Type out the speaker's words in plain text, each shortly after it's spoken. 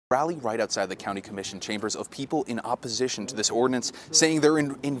Rally right outside the county commission chambers of people in opposition to this ordinance, saying there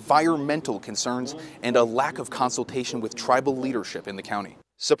are environmental concerns and a lack of consultation with tribal leadership in the county.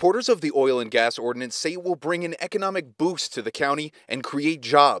 Supporters of the oil and gas ordinance say it will bring an economic boost to the county and create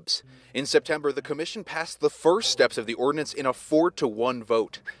jobs. In September, the commission passed the first steps of the ordinance in a 4-to-1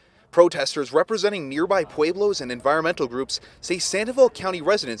 vote. Protesters representing nearby pueblos and environmental groups say Sandoval County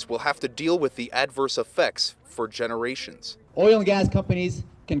residents will have to deal with the adverse effects for generations. Oil and gas companies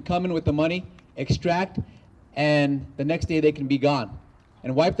can come in with the money, extract, and the next day they can be gone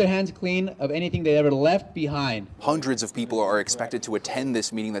and wipe their hands clean of anything they ever left behind. Hundreds of people are expected to attend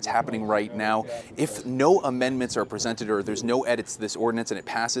this meeting that's happening right now. If no amendments are presented or there's no edits to this ordinance and it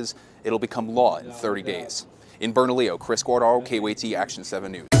passes, it'll become law in 30 days. In Bernalillo, Chris Guardaro, KWT Action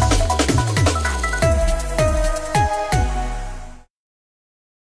 7 News.